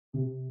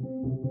Yeah,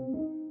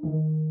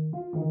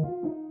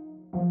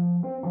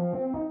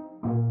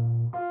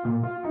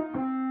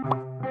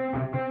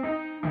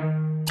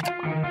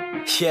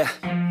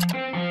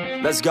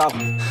 let's go.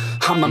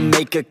 I'ma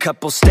make a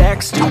couple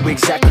stacks, do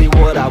exactly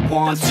what I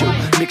want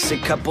to. Mix a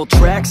couple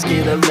tracks,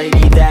 get a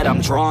lady that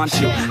I'm drawn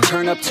to.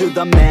 Turn up to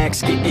the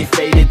max, get it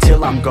faded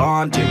till I'm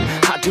gone, dude.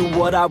 I do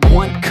what I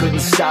want,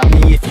 couldn't stop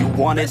me if you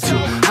wanted to.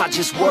 I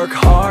just work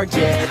hard,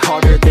 yeah,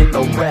 harder than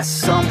the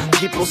rest. Some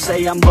people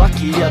say I'm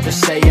lucky, others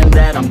saying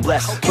that I'm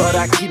blessed. But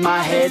I keep my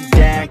head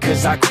down,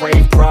 cause I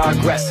crave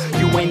progress.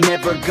 You ain't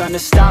never gonna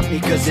stop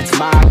me, cause it's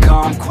my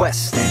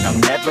conquest. And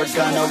I'm never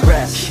gonna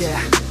rest, yeah.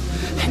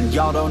 And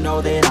y'all don't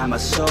know that I'm a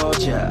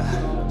soldier.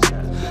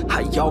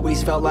 I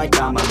always felt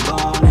like I'm a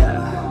loner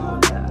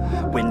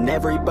when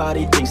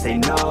everybody thinks they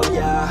know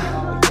ya,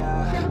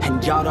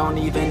 and y'all don't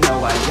even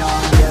know I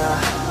own ya.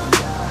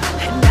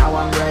 And now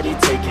I'm ready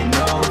taking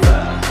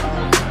over,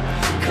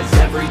 cause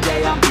every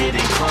day I'm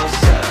getting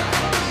closer.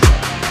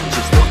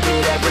 Just look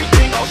at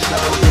everything I'll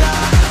show ya.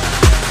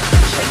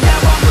 And now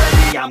I'm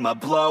ready, I'ma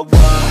blow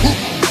up.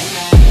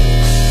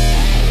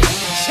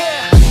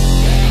 Yeah.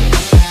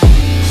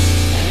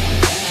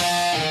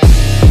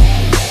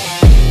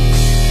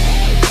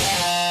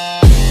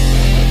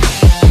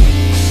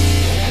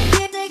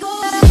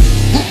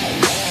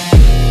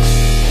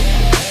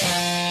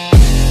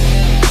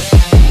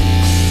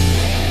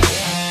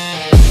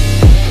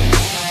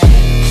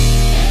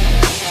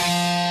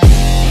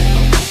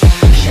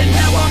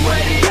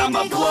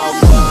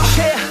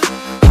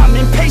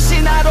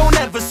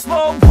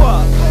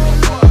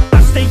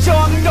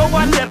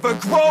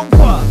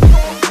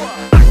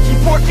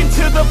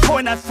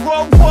 I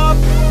throw up,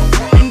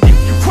 and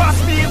if you cross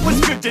me, it was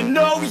good to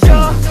know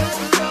ya.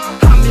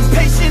 I'm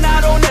impatient,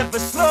 I don't ever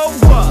slow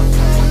up.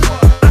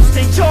 I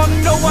stay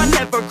young, no, I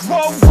never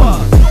grow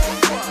up.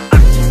 I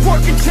keep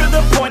working to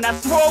the point I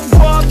throw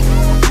up,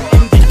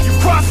 and if you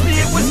cross me,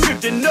 it was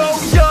good to know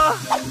ya.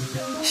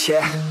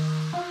 Yeah,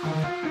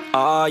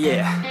 oh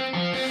yeah,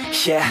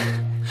 yeah.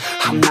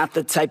 I'm not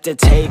the type to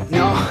take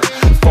no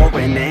for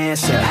an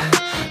answer.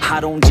 I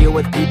don't deal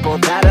with people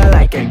that are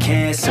like a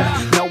cancer.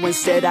 No,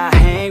 instead I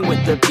hang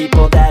with the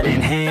people that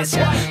enhance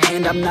ya.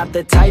 And I'm not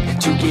the type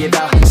to give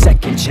out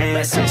second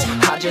chances.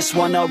 I just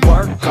wanna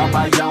work on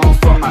my own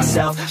for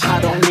myself. I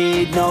don't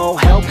need no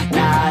help,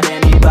 not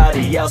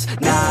anybody else.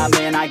 Nah,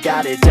 man, I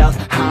got it dealt.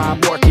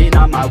 I'm working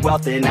on my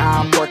wealth and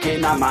I'm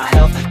working on my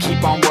health.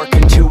 Keep on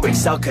working to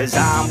excel, cause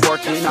I'm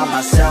working on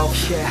myself.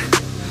 Yeah,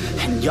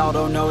 and y'all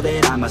don't know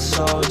that I'm a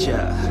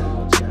soldier.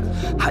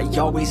 I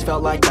always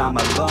felt like I'm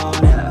a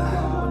loner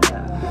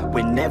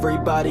when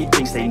everybody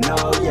thinks they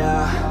know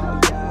ya,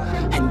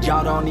 and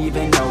y'all don't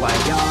even know I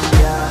own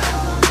ya.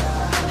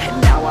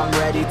 And now I'm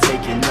ready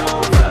taking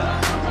over,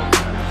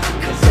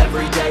 cause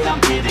every day I'm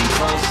getting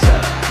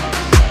closer.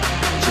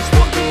 Just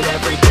look at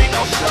everything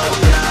I'll show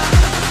ya.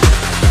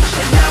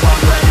 And now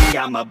I'm ready,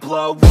 I'ma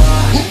blow up.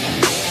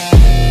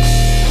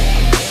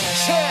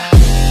 Yeah.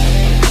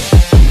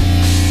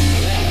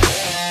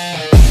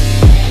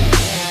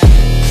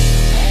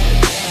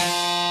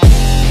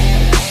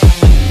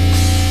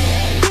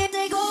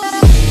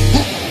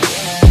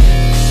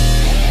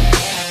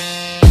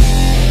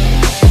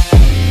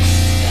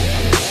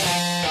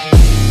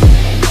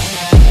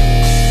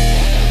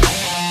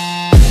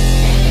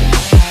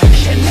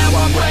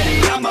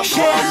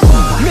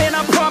 Man,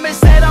 I promise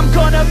that I'm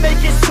gonna make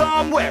it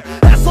somewhere.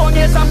 As long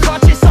as I'm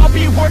conscious, I'll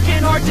be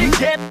working hard to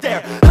get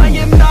there. I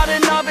am not a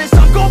novice,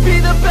 I'm gonna be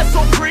the best,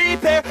 so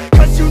prepare.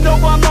 Cause you know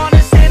I'm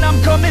honest and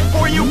I'm coming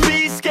for you,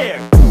 be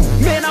scared.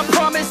 Man, I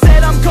promise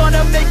that I'm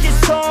gonna make it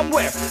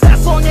somewhere.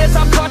 As long as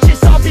I'm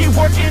conscious, I'll be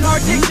working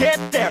hard to get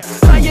there.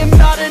 I am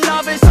not a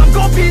novice, I'm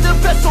gonna be the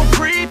best, so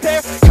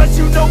prepare. Cause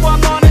you know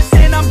I'm honest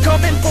and I'm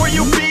coming for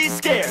you, be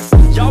scared.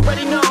 Y'all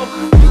already know.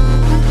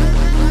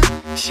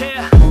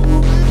 Yeah,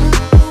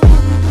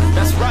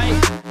 that's right.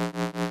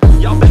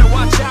 Y'all better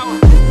watch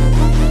out.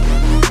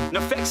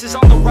 Nefex is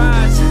on the.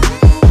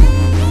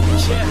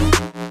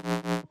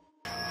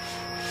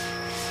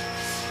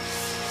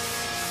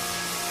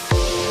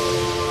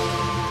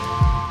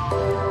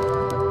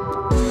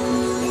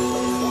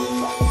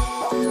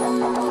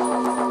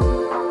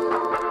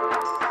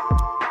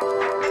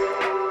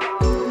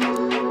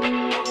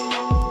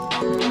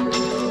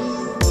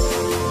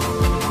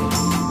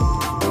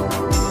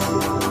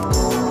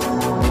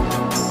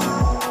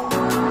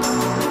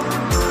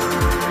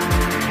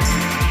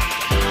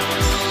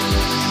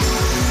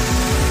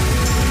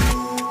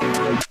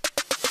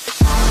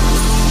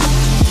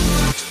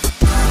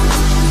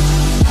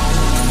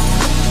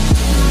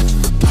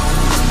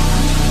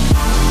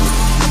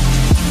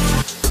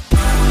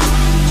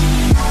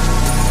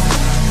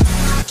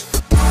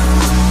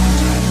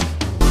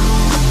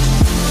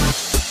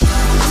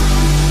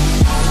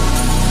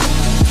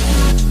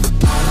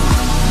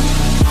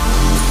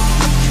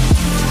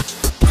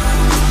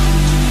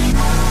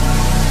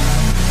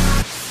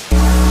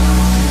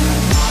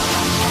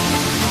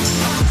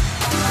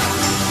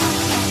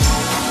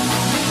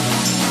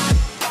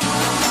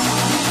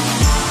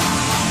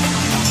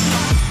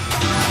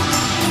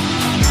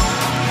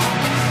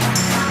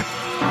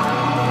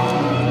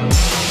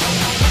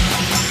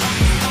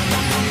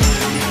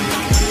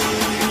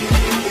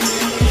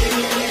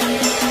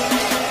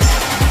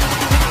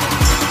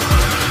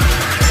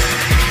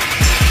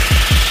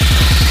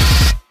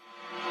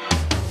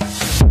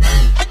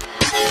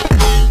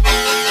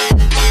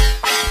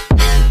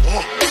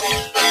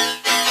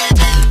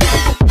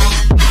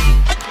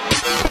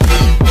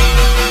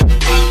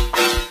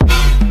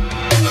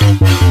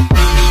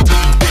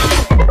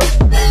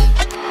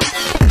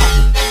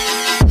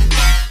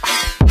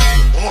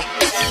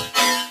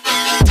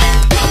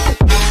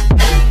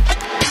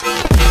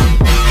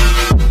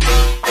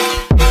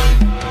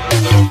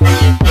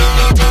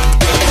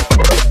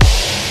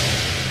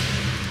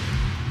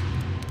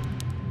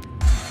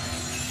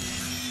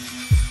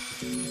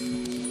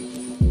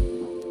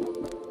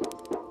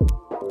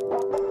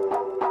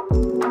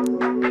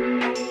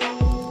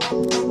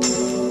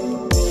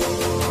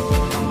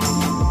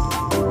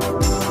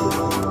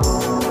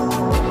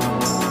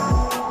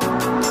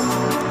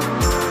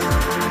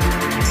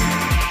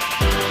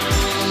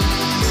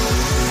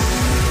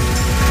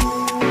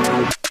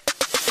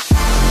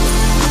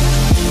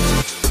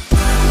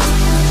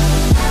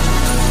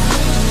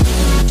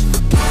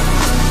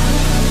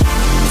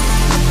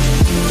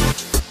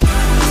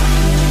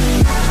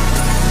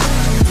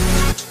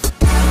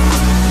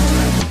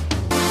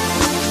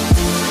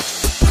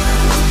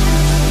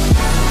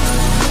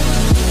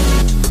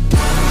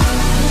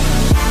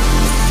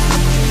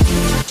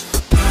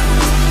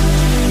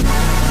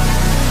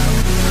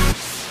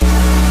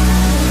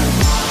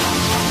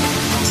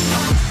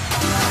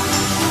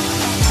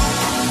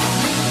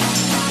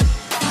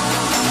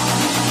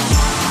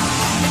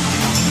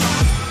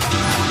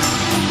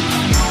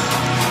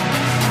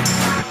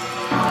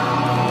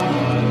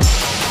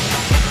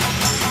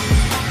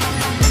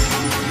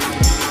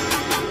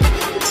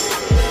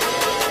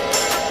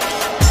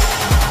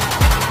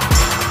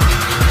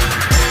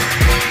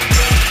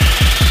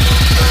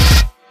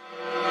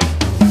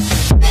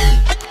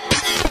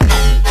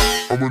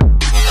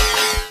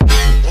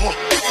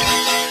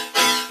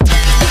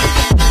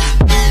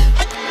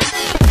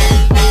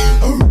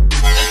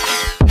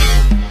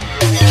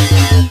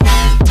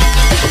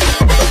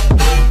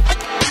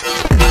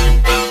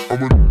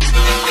 I'm a